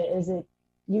beautiful about it is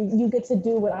you get to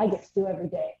do what I get to do every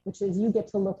day, which is you get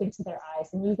to look into their eyes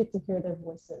and you get to hear their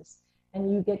voices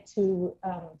and you get to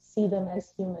see them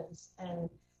as humans. And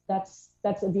that's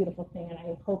a beautiful thing, and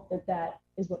I hope that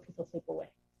is what people take away.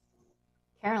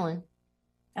 Carolyn.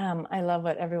 I love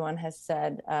what everyone has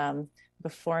said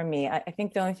before me. I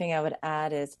think the only thing I would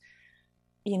add is,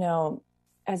 you know,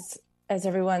 as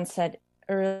everyone said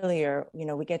earlier, you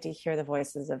know, we get to hear the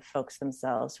voices of folks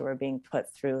themselves who are being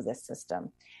put through this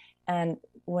system. And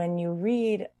when you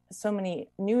read so many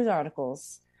news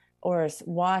articles or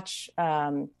watch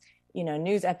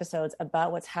news episodes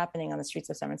about what's happening on the streets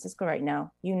of San Francisco right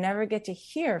now, you never get to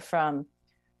hear from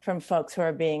from folks who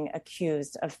are being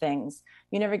accused of things.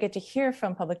 You never get to hear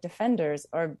from public defenders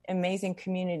or amazing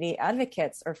community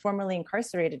advocates or formerly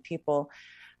incarcerated people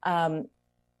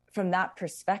from that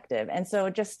perspective. And so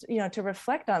just, to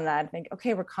reflect on that, think,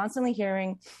 okay, we're constantly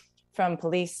hearing from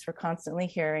police, we're constantly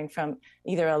hearing from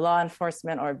either a law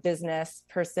enforcement or business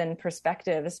person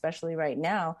perspective, especially right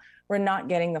now, we're not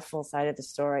getting the full side of the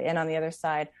story. And on the other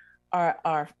side,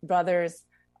 our brothers,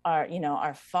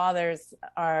 our fathers,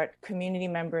 our community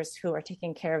members who are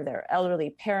taking care of their elderly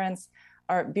parents,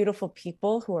 are beautiful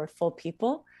people who are full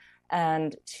people,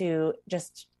 and to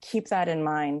just keep that in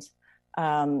mind,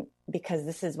 because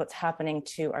this is what's happening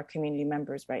to our community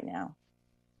members right now.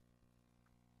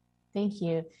 Thank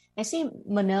you. I see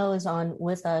Mano is on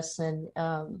with us, and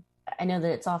I know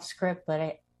that it's off script,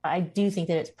 but I do think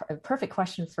that it's a perfect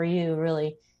question for you,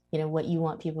 really, what you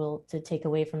want people to take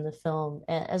away from the film,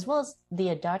 as well as the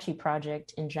Adachi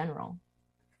Project in general.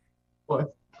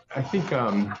 Well, I think,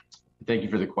 thank you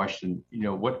for the question.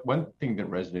 One thing that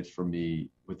resonates for me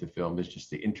with the film is just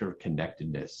the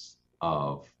interconnectedness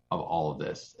of all of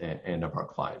this and of our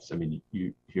clients. I mean,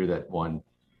 you hear that one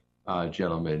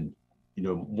gentleman,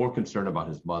 more concerned about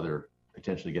his mother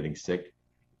potentially getting sick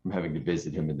from having to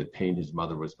visit him and the pain his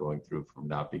mother was going through from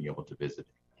not being able to visit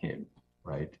him,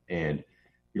 right? And,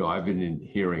 I've been in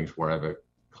hearings where I have a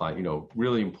client,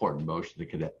 really important motion that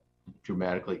could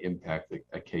dramatically impact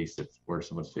a case where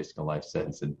someone's facing a life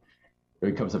sentence. And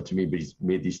he comes up to me, but he's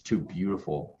made these two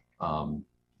beautiful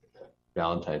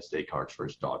Valentine's Day cards for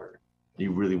his daughter. He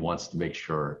really wants to make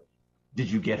sure,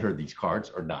 did you get her these cards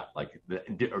or not?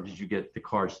 Or did you get the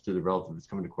cards to the relative that's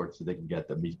coming to court so they can get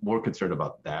them? He's more concerned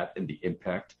about that and the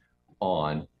impact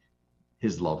on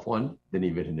his loved one than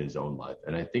even in his own life.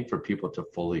 And I think for people to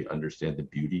fully understand the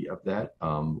beauty of that,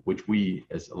 which we,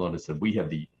 as Ilona said, we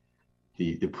have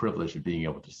the privilege of being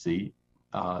able to see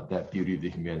that beauty of the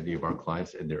humanity of our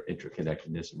clients and their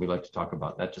interconnectedness. And we like to talk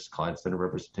about not just client-centered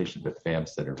representation, but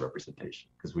fam-centered representation,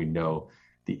 because we know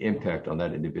the impact on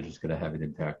that individual is going to have an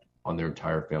impact on their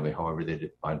entire family, however they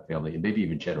define family, and maybe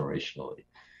even generationally.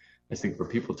 I think for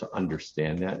people to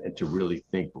understand that and to really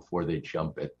think before they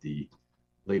jump at the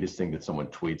latest thing that someone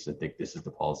tweets and think this is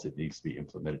the policy that needs to be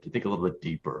implemented, to think a little bit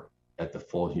deeper at the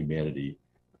full humanity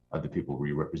of the people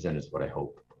we represent is what I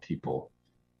hope people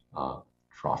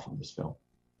draw from this film.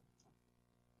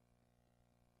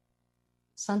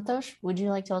 Santosh, would you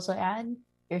like to also add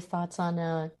your thoughts on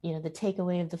the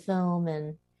takeaway of the film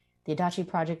and the Adachi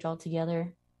Project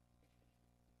altogether?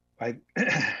 I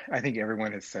think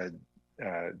everyone has said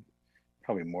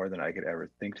probably more than I could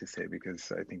ever think to say,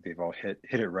 because I think they've all hit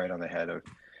it right on the head of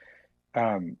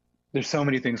there's so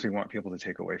many things we want people to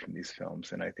take away from these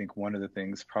films. And I think one of the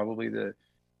things, probably the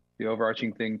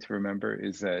overarching thing to remember,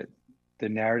 is that the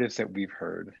narratives that we've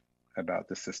heard about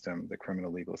the system, the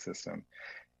criminal legal system,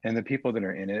 and the people that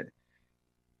are in it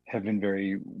have been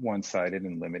very one-sided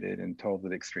and limited and told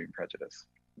with extreme prejudice.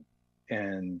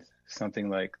 And something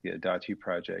like the Adachi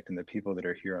Project and the people that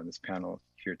are here on this panel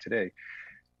here today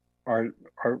are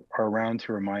around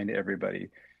to remind everybody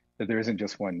that there isn't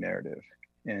just one narrative,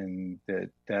 and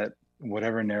that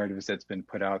whatever narratives that's been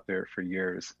put out there for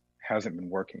years hasn't been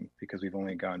working, because we've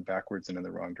only gone backwards and in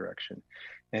the wrong direction.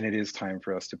 And it is time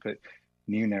for us to put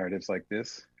new narratives like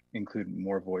this, include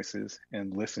more voices,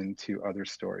 and listen to other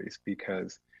stories,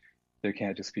 because there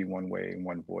can't just be one way and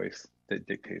one voice that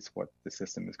dictates what the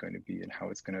system is going to be and how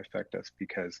it's going to affect us,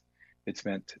 because it's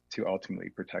meant to ultimately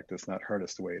protect us, not hurt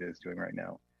us the way it is doing right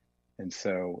now. And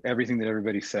so everything that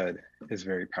everybody said is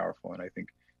very powerful. And I think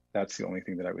that's the only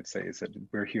thing that I would say, is that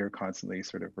we're here constantly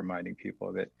sort of reminding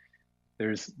people that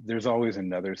there's always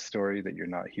another story that you're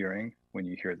not hearing when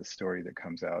you hear the story that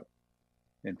comes out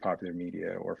in popular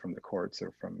media or from the courts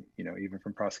or from, even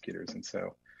from prosecutors. And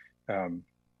so,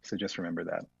 so just remember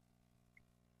that.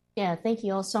 Yeah, thank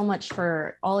you all so much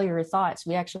for all your thoughts.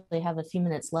 We actually have a few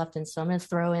minutes left, and so I'm going to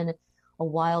throw in a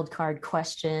wild card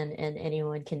question, and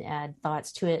anyone can add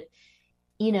thoughts to it.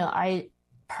 I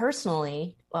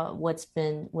personally, what's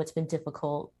been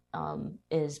difficult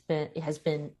has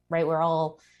been right. We're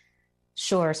all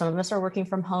sure, some of us are working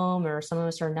from home, or some of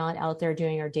us are not out there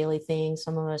doing our daily things.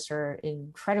 Some of us are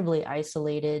incredibly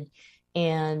isolated.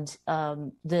 And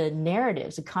the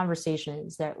narratives, the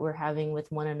conversations that we're having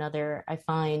with one another, I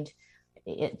find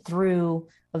it through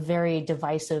a very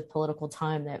divisive political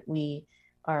time that we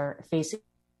are facing,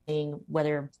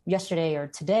 whether yesterday or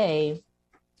today,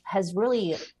 has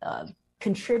really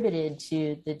contributed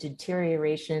to the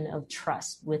deterioration of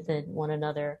trust within one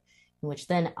another, in which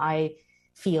then I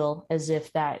feel as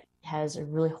if that has a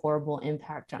really horrible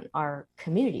impact on our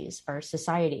communities, our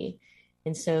society.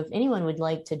 And so if anyone would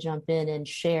like to jump in and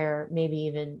share, maybe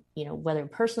even, whether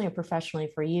personally or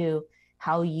professionally for you,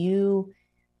 how you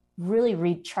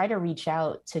really try to reach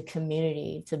out to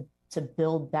community to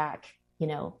build back,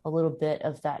 a little bit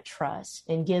of that trust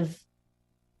and give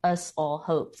us all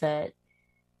hope that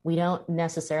we don't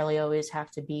necessarily always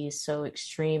have to be so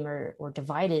extreme or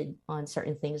divided on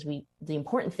certain things. The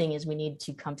important thing is we need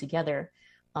to come together.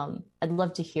 I'd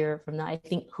love to hear from that. I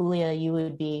think, Julia, you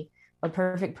would be a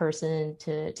perfect person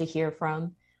to hear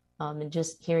from, and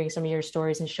just hearing some of your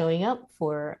stories and showing up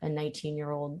for a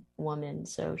 19-year-old woman.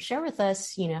 So share with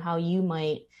us, how you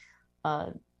might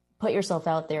put yourself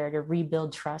out there to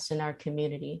rebuild trust in our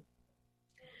community.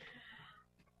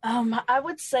 I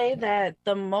would say that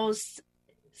the most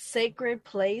sacred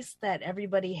place that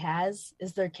everybody has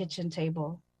is their kitchen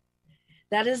table.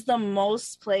 That is the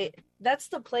most place. That's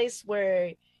the place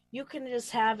where you can just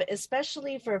have,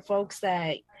 especially for folks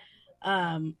that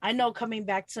I know, coming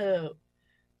back to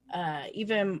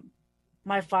even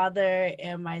my father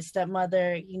and my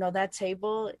stepmother, that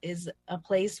table is a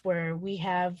place where we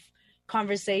have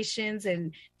conversations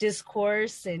and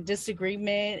discourse and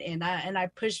disagreement, and I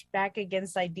push back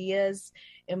against ideas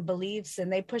and beliefs,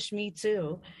 and they push me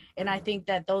too. And I think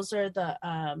that those are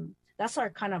that's our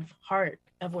kind of heart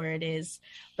of where it is.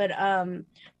 But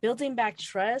building back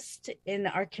trust in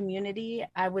our community,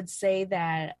 I would say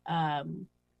that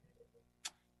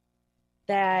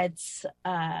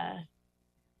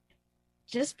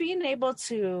just being able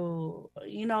to,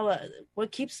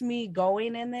 what keeps me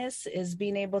going in this is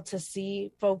being able to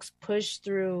see folks push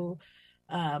through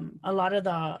a lot of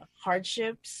the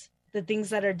hardships, the things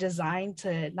that are designed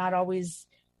to not always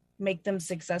make them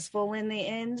successful in the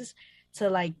end, to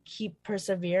like keep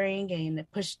persevering and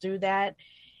push through that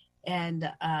and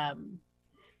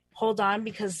hold on,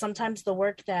 because sometimes the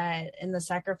work that and the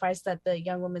sacrifice that the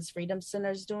Young Women's Freedom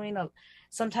Center is doing,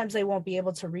 sometimes they won't be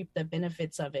able to reap the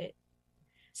benefits of it.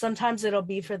 Sometimes it'll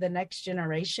be for the next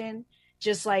generation,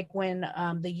 just like when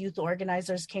the youth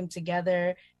organizers came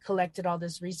together, collected all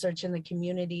this research in the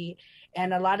community,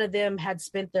 and a lot of them had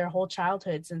spent their whole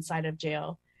childhoods inside of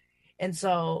jail. And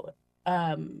so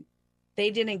they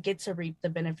didn't get to reap the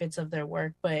benefits of their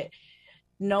work, but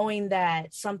knowing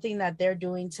that something that they're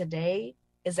doing today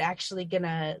is actually going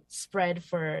to spread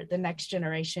for the next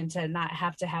generation, to not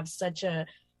have to have such a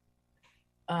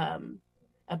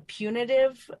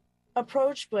punitive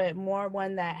approach, but more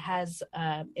one that has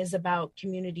is about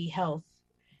community health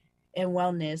and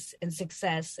wellness and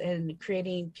success and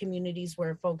creating communities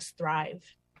where folks thrive.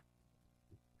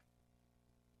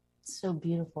 So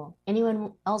beautiful.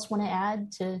 Anyone else want to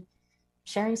add to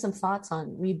sharing some thoughts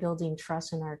on rebuilding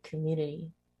trust in our community?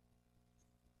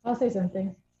 I'll say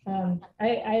something.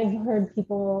 I've heard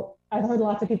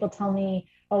lots of people tell me,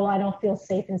 oh, I don't feel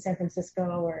safe in San Francisco,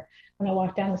 or when I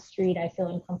walk down the street, I feel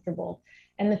uncomfortable.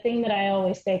 And the thing that I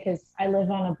always say, because I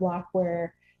live on a block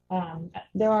where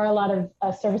there are a lot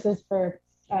of services for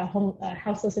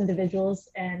houseless individuals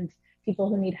and people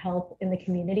who need help in the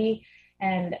community.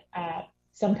 And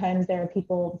sometimes there are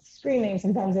people screaming,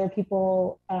 sometimes there are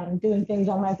people doing things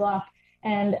on my block.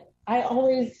 And I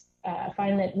always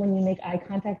find that when you make eye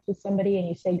contact with somebody and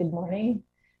you say good morning,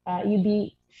 you'd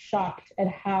be shocked at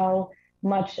how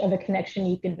much of a connection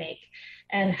you can make,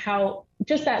 and how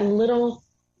just that little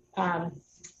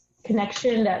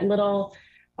connection, that little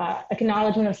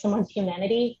acknowledgement of someone's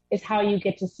humanity is how you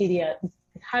get to see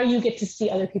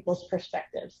other people's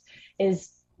perspectives,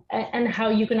 and how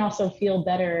you can also feel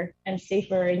better and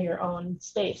safer in your own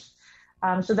space.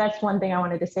 So that's one thing I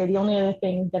wanted to say. The only other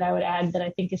thing that I would add that I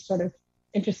think is sort of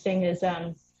interesting is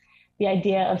the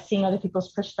idea of seeing other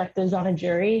people's perspectives on a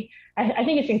jury. I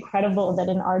think it's incredible that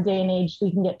in our day and age,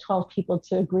 we can get 12 people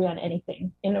to agree on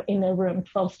anything in a room,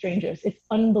 12 strangers. It's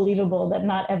unbelievable that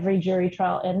not every jury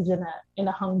trial ends in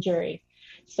a hung jury.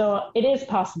 So it is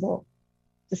possible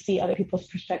to see other people's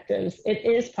perspectives. It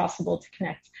is possible to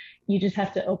connect. You just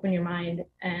have to open your mind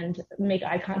and make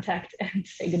eye contact and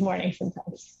say good morning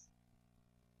sometimes.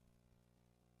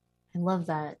 I love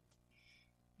that.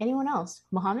 Anyone else?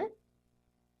 Mohammed?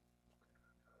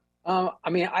 I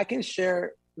mean, I can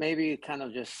share maybe kind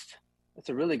of just, it's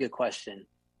a really good question.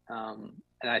 And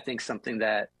I think something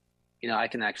that, I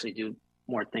can actually do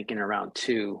more thinking around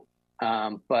too.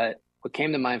 But what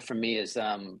came to mind for me is,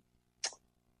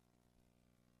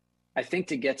 I think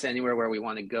to get to anywhere where we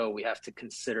want to go, we have to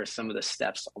consider some of the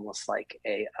steps almost like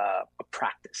a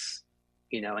practice,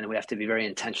 and we have to be very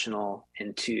intentional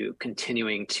into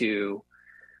continuing to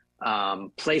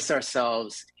place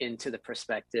ourselves into the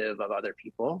perspective of other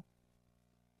people.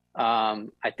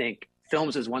 I think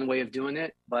films is one way of doing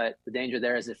it, but the danger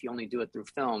there is if you only do it through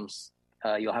films,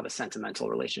 you'll have a sentimental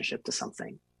relationship to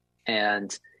something.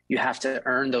 And you have to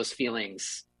earn those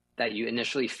feelings that you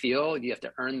initially feel. You have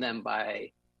to earn them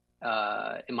by,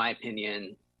 in my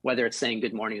opinion, whether it's saying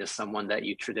good morning to someone that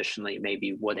you traditionally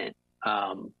maybe wouldn't,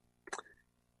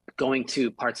 going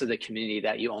to parts of the community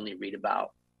that you only read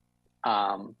about.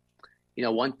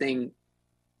 One thing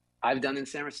I've done in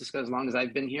San Francisco as long as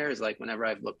I've been here is like whenever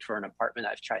I've looked for an apartment,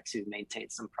 I've tried to maintain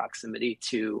some proximity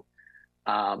to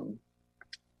a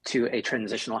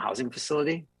transitional housing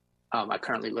facility. I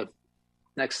currently live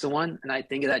next to one, and I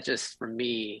think that just for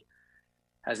me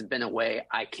has been a way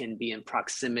I can be in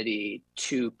proximity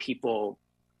to people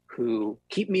who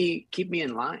keep me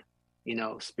in line,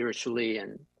 spiritually,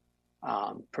 and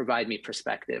provide me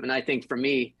perspective. And I think for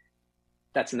me,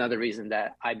 that's another reason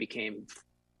that I became,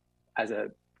 as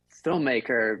a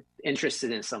filmmaker,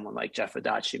 interested in someone like Jeff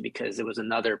Adachi, because it was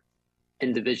another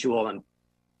individual and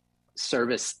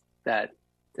service that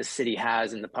the city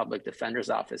has in the public defender's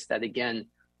office that, again,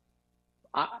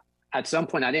 at some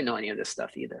point I didn't know any of this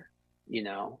stuff either,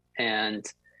 and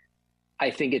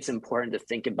I think it's important to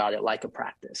think about it like a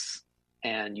practice,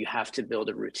 and you have to build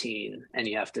a routine, and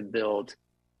you have to build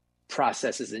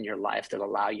processes in your life that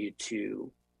allow you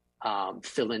to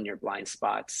fill in your blind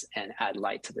spots and add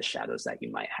light to the shadows that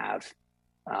you might have,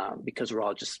 because we're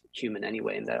all just human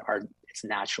anyway, and it's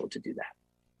natural to do that.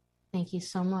 Thank you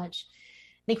so much.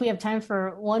 I think we have time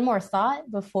for one more thought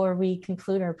before we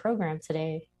conclude our program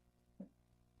today.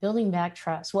 Building back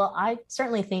trust. Well, I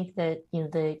certainly think that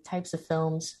the types of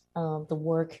films, the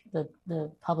work the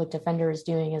public defender is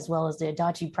doing, as well as the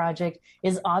Adachi Project,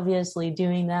 is obviously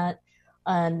doing that.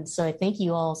 And so I thank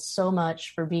you all so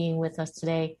much for being with us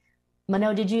today.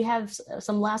 Mano, did you have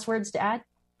some last words to add?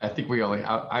 I think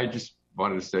I just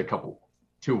wanted to say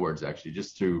two words actually,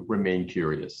 just to remain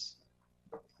curious.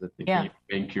 I think when you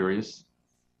remain curious,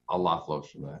 a lot flows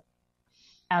from that.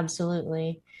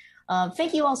 Absolutely.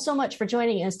 Thank you all so much for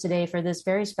joining us today for this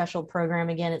very special program.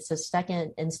 Again, it's the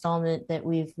second installment that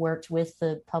we've worked with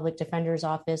the Public Defender's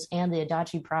Office and the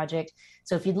Adachi Project.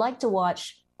 So if you'd like to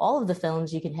watch all of the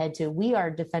films, you can head to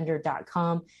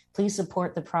wearedefender.com. Please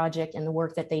support the project and the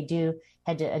work that they do.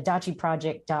 Head to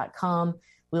adachiproject.com.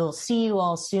 We'll see you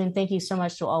all soon. Thank you so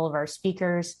much to all of our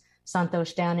speakers,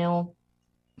 Santosh Daniel,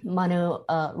 Manu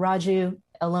Raju,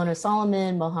 Ilona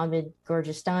Solomon, Mohammed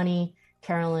Gorjistani,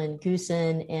 Carolyn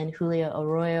Goosen, and Julia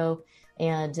Arroyo.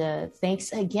 And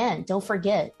thanks again. Don't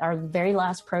forget, our very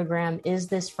last program is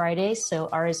this Friday, so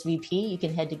RSVP. You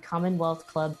can head to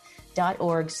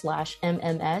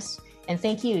commonwealthclub.org/MMS. And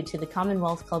thank you to the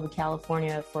Commonwealth Club of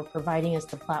California for providing us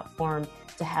the platform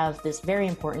to have this very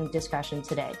important discussion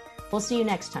today. We'll see you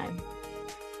next time.